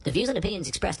The views and opinions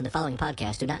expressed in the following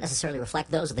podcast do not necessarily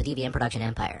reflect those of the DVM production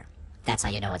empire. That's how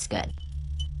you know it's good.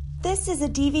 This is a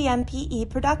DVMPE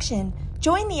production.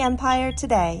 Join the empire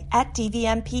today at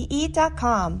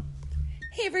dvmpe.com.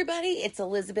 Hey everybody, it's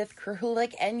Elizabeth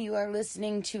Krahulik, and you are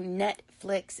listening to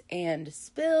Netflix and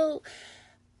Spill.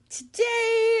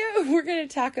 Today, we're going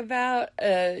to talk about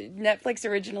a Netflix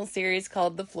original series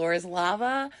called The Floor is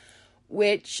Lava,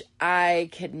 which I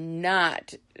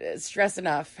cannot stress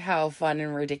enough how fun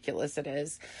and ridiculous it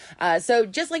is. So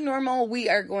just like normal, we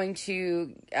are going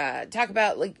to talk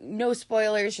about, no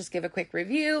spoilers, just give a quick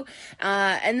review.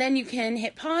 And then you can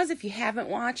hit pause if you haven't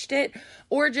watched it,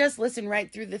 or just listen right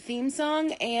through the theme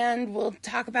song, and we'll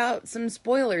talk about some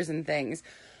spoilers and things.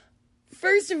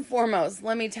 First and foremost,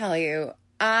 let me tell you,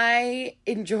 I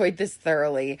enjoyed this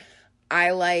thoroughly.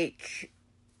 I like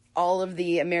all of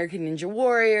the American Ninja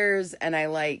Warriors, and I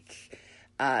like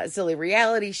silly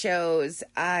reality shows.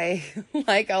 I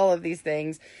like all of these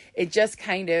things. It just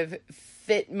kind of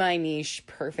fit my niche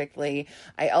perfectly.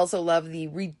 I also love the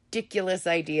ridiculous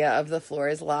idea of the floor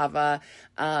is lava.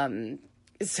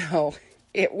 So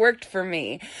it worked for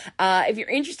me. If you're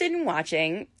interested in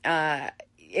watching,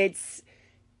 it's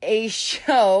a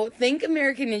show, think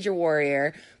American Ninja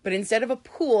Warrior, but instead of a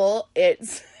pool,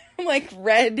 it's like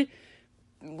red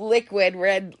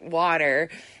water,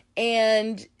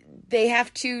 and they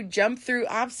have to jump through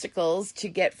obstacles to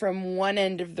get from one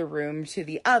end of the room to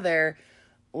the other,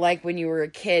 like when you were a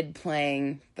kid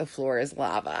playing The Floor is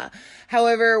Lava.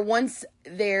 However, once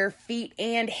their feet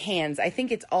and hands, I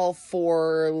think it's all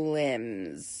four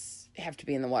limbs, have to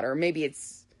be in the water, or maybe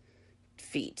it's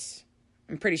feet.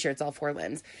 I'm pretty sure it's all four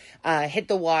limbs. Hit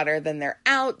the water, then they're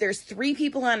out. There's 3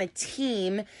 people on a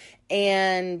team,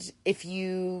 and if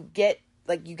you get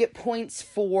points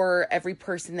for every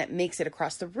person that makes it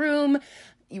across the room.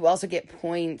 You also get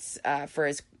points for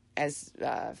as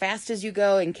fast as you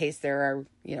go, in case there are,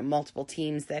 multiple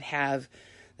teams that have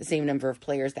the same number of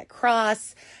players that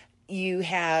cross. You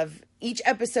have, each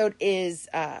episode is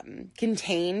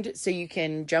contained, so you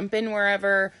can jump in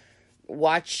wherever,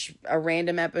 watch a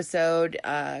random episode,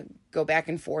 go back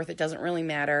and forth. It doesn't really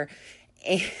matter.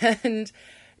 And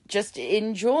just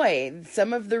enjoy.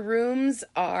 Some of the rooms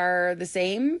are the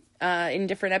same in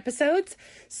different episodes.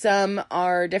 Some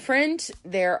are different.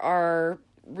 There are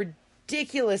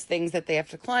ridiculous things that they have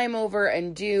to climb over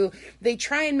and do. They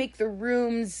try and make the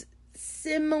rooms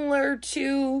similar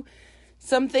to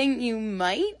something you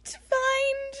might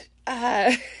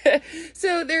find.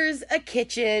 So there's a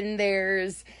kitchen.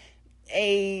 There's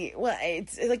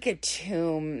it's like a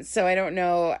tomb, so I don't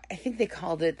know. I think they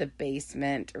called it the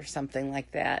basement or something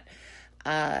like that.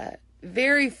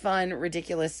 Very fun,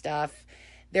 ridiculous stuff.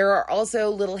 There are also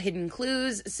little hidden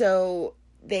clues, so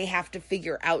they have to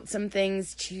figure out some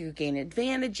things to gain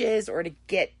advantages or to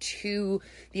get to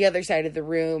the other side of the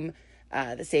room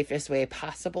the safest way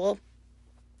possible.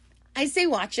 I say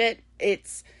watch it.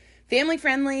 It's family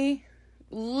friendly.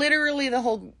 Literally the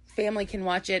whole family can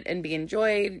watch it and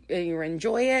enjoy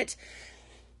it.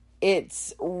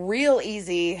 It's real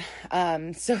easy.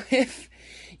 So if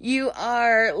you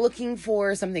are looking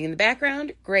for something in the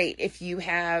background, great. If you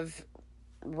have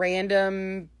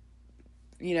random,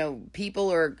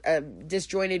 people or a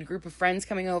disjointed group of friends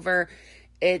coming over,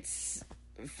 it's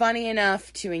funny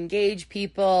enough to engage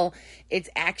people. It's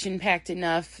action-packed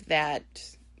enough that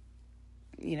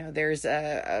there's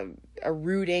a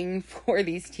rooting for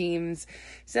these teams.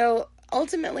 So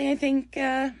ultimately, I think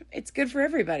it's good for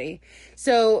everybody.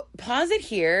 So pause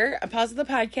the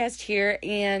podcast here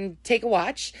and take a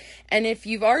watch. And if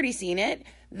you've already seen it,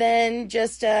 then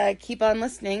just keep on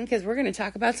listening, because we're going to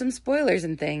talk about some spoilers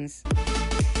and things.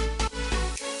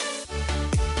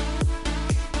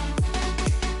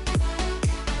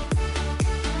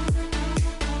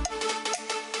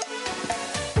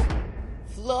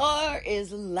 Floor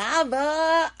is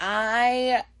Lava.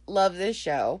 I love this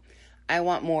show. I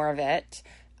want more of it.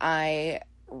 I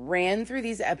ran through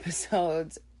these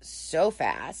episodes so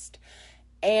fast,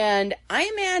 and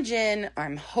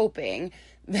I'm hoping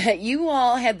that you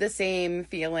all had the same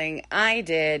feeling I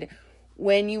did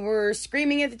when you were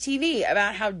screaming at the TV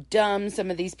about how dumb some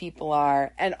of these people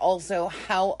are, and also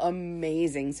how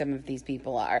amazing some of these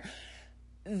people are.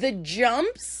 The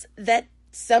jumps that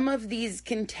some of these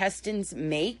contestants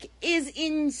make is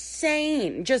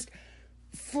insane. Just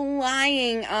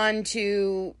flying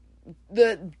onto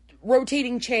the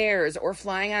rotating chairs, or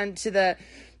flying onto the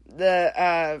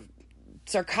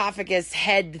sarcophagus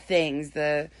head things,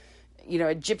 the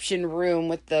Egyptian room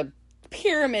with the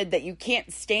pyramid that you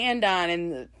can't stand on,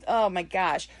 and oh my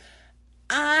gosh,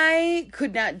 I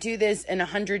could not do this in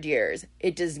 100 years.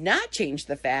 It does not change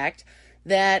the fact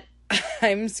that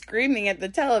I'm screaming at the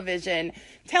television,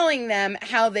 telling them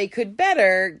how they could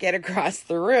better get across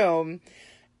the room.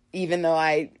 Even though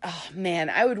I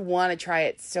would want to try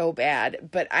it so bad.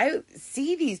 But I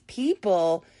see these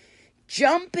people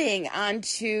jumping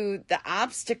onto the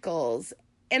obstacles,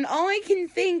 and all I can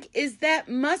think is that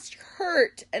must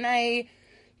hurt. And I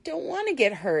don't want to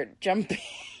get hurt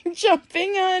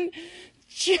jumping on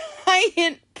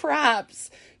giant props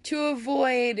to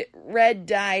avoid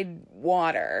red-dyed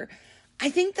water. I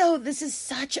think, though, this is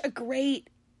such a great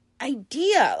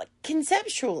idea, like,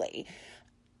 conceptually.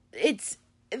 It's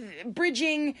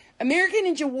bridging American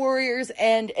Ninja Warriors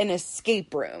and an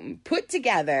escape room put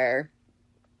together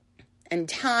and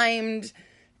timed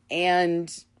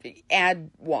and add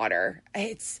water.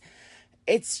 It's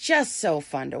just so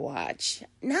fun to watch.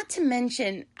 Not to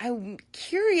mention, I'm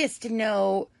curious to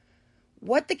know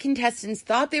what the contestants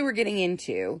thought they were getting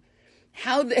into.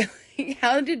 How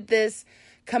did this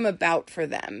come about for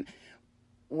them?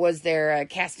 Was there a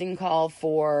casting call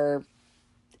for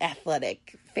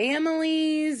athletic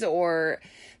families, or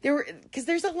because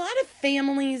there's a lot of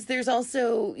families. There's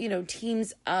also,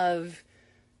 teams of,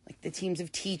 like, the teams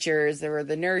of teachers. There were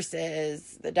the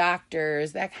nurses, the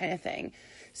doctors, that kind of thing.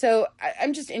 So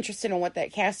I'm just interested in what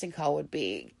that casting call would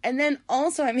be. And then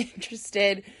also I'm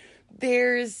interested,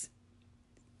 there's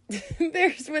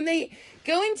when they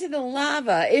go into the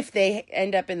lava, if they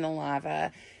end up in the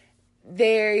lava,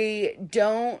 they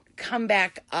don't come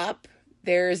back up.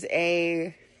 There's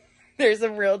a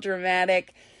real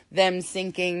dramatic them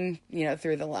sinking,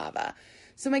 through the lava.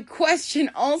 So my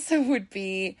question also would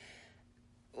be,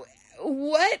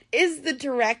 what is the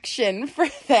direction for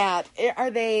that?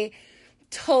 Are they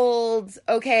told,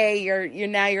 okay,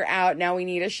 you're out, now we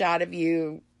need a shot of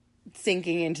you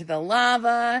sinking into the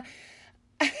lava?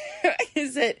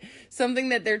 Is it something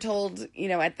that they're told,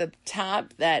 at the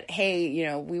top that,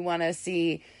 hey, we want to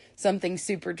see something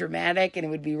super dramatic and it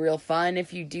would be real fun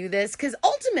if you do this? Because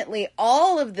ultimately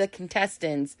all of the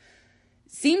contestants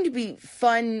seem to be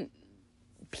fun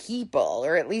people,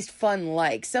 or at least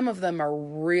fun-like. Some of them are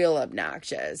real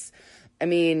obnoxious. I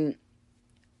mean,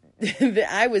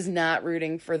 I was not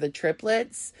rooting for the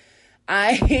triplets.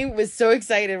 I was so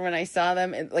excited when I saw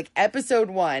them. And, like,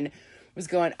 episode 1 was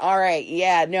going, all right,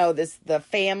 yeah, no, the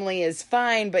family is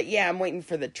fine, but yeah, I'm waiting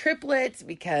for the triplets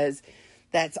because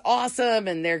that's awesome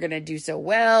and they're going to do so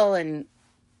well. And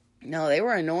no, they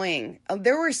were annoying.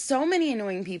 There were so many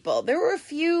annoying people. There were a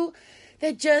few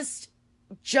that just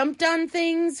jumped on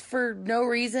things for no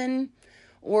reason,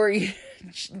 or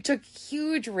took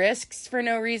huge risks for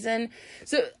no reason.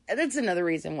 So that's another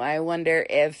reason why I wonder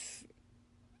I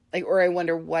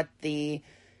wonder what the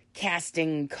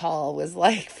casting call was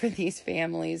like for these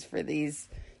families, for these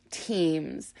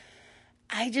teams.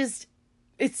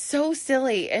 It's so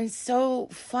silly and so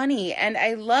funny. And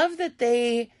I love that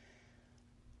they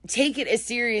take it as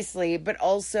seriously, but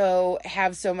also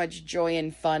have so much joy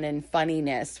and fun and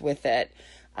funniness with it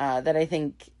that I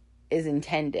think is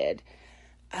intended.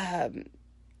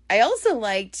 I also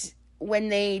liked when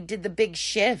they did the big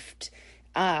shift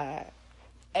and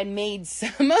made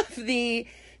some of the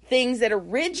things that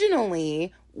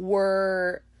originally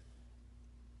were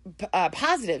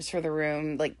positives for the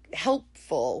room, like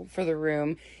helpful for the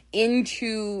room,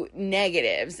 into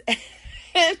negatives.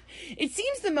 And it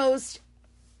seems the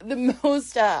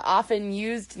most often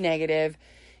used negative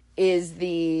is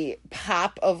the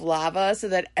pop of lava so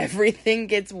that everything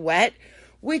gets wet,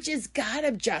 which has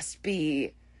gotta just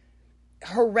be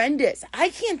horrendous. I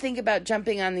can't think about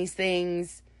jumping on these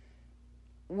things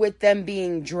with them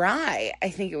being dry. I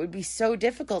think it would be so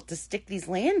difficult to stick these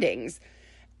landings.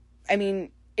 I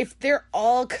mean, if they're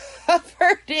all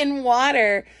covered in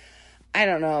water, I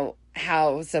don't know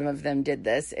how some of them did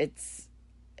this. It's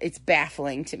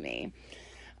baffling to me.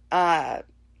 But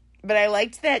I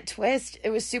liked that twist.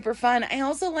 It was super fun. I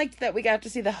also liked that we got to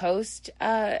see the host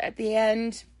at the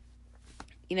end.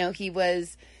 He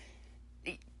was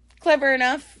clever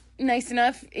enough, nice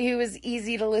enough. He was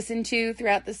easy to listen to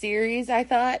throughout the series, I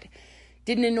thought.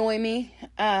 Didn't annoy me.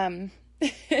 So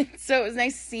it was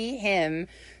nice to see him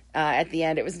at the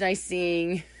end. It was nice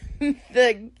seeing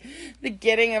the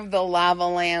getting of the lava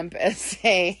lamp as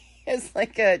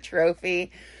like a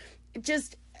trophy.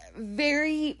 Just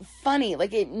very funny.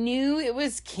 Like, it knew it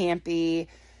was campy.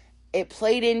 It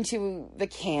played into the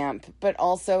camp, but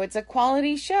also it's a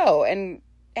quality show and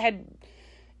had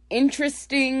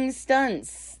interesting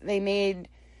stunts. They made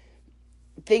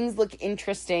things look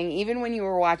interesting, even when you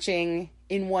were watching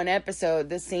in one episode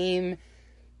the same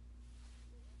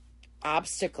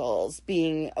obstacles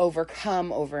being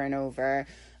overcome over and over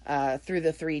through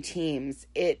the three teams.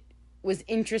 It was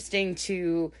interesting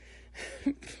to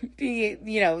be,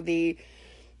 the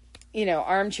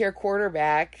armchair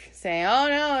quarterback saying, oh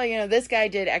no, this guy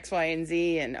did X, Y, and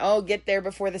Z, and get there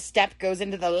before the step goes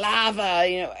into the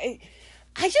lava.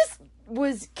 I just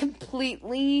was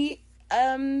completely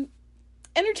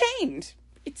entertained.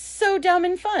 It's so dumb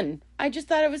and fun. I just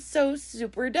thought it was so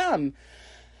super dumb.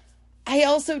 I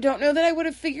also don't know that I would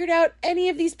have figured out any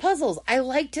of these puzzles. I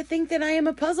like to think that I am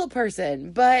a puzzle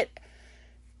person, but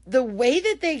the way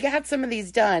that they got some of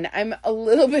these done, I'm a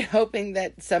little bit hoping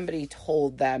that somebody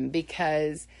told them,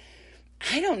 because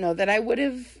I don't know that I would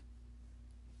have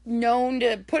known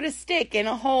to put a stick in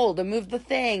a hole to move the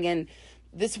thing, and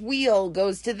this wheel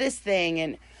goes to this thing,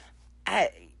 and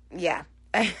I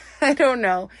don't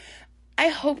know. I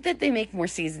hope that they make more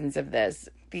seasons of this,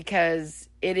 because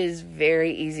it is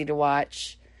very easy to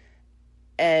watch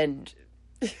and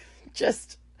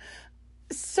just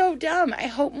so dumb. I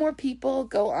hope more people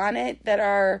go on it that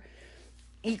are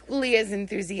equally as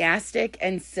enthusiastic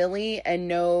and silly and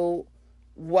know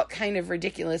what kind of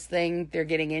ridiculous thing they're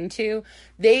getting into.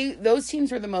 Those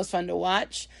teams were the most fun to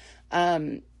watch.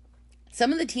 Some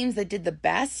of the teams that did the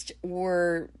best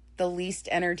were the least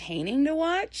entertaining to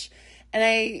watch. And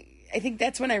I think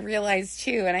that's when I realized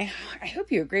too, and I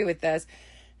hope you agree with this,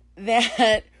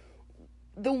 that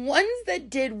the ones that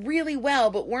did really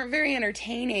well but weren't very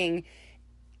entertaining,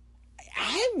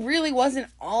 I really wasn't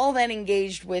all that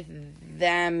engaged with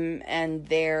them and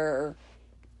their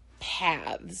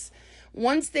paths.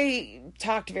 Once they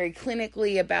talked very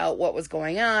clinically about what was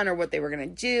going on or what they were going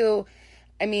to do,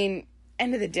 I mean,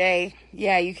 end of the day,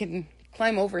 yeah, you can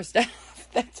climb over stuff.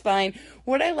 That's fine.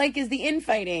 What I like is the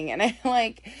infighting, and I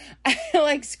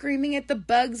like screaming at the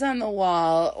bugs on the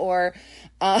wall, or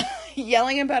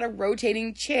yelling about a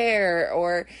rotating chair,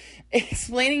 or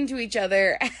explaining to each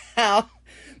other how,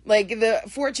 like, the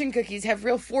fortune cookies have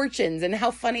real fortunes and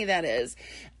how funny that is.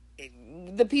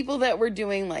 The people that were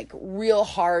doing, like, real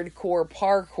hardcore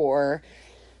parkour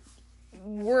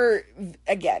were,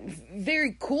 again,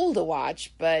 very cool to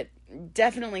watch, but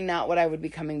definitely not what I would be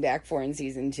coming back for in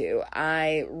season 2.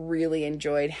 I really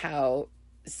enjoyed how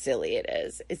silly it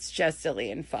is. It's just silly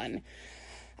and fun.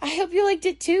 I hope you liked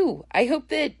it too. I hope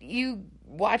that you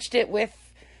watched it with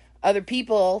other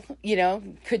people,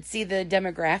 could see the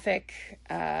demographic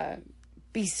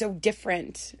be so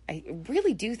different. I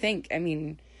really do think,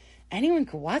 anyone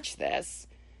could watch this.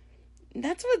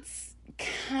 That's what's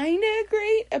kind of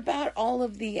great about all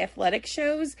of the athletic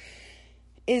shows,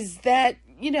 is that,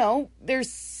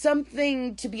 there's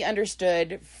something to be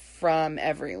understood from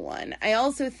everyone. I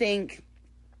also think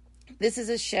this is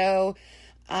a show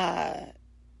that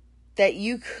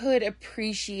you could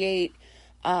appreciate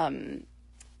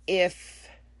if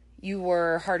you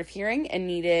were hard of hearing and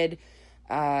needed,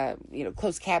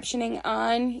 closed captioning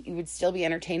on. You would still be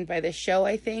entertained by this show,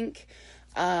 I think,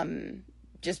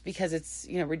 just because it's,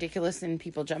 ridiculous and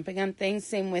people jumping on things.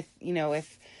 Same with,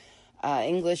 if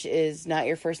English is not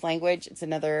your first language, it's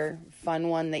another fun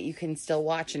one that you can still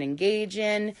watch and engage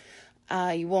in.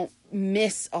 You won't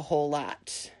miss a whole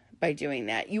lot by doing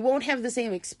that. You won't have the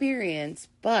same experience,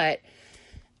 but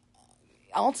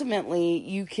ultimately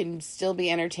you can still be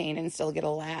entertained and still get a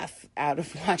laugh out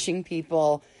of watching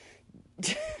people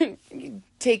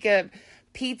take a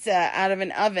pizza out of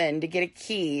an oven to get a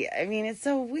key. It's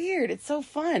so weird. It's so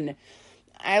fun.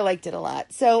 I liked it a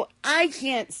lot. So I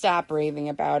can't stop raving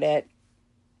about it.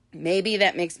 Maybe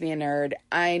that makes me a nerd.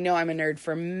 I know I'm a nerd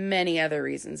for many other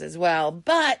reasons as well.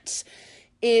 But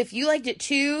if you liked it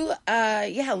too,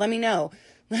 let me know.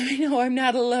 Let me know I'm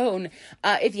not alone.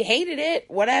 If you hated it,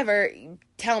 whatever,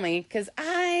 tell me, because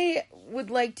I would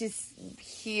like to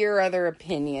hear other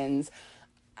opinions.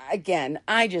 Again,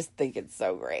 I just think it's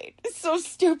so great. It's so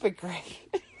stupid great.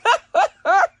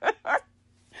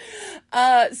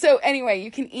 So anyway, you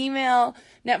can email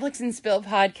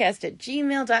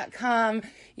netflixandspillpodcast@gmail.com.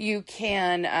 You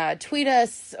can tweet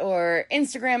us or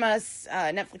Instagram us,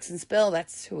 Netflix and Spill.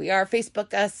 That's who we are.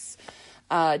 Facebook us.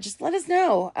 Just let us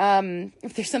know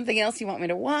if there's something else you want me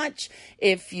to watch.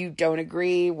 If you don't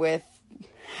agree with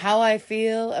how I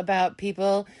feel about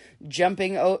people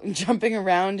jumping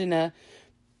around in a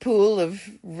pool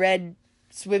of red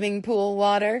swimming pool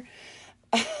water.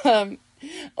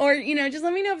 Or, just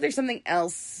let me know if there's something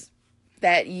else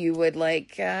that you would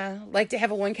like to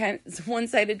have a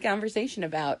one-sided conversation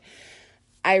about.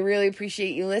 I really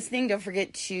appreciate you listening. Don't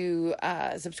forget to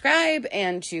subscribe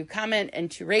and to comment and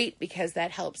to rate, because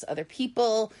that helps other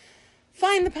people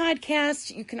find the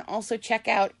podcast. You can also check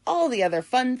out all the other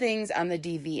fun things on the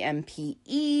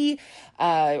DVMPE,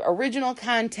 original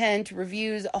content,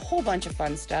 reviews, a whole bunch of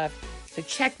fun stuff. So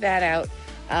check that out.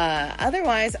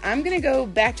 Otherwise, I'm going to go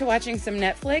back to watching some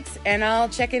Netflix, and I'll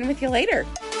check in with you later.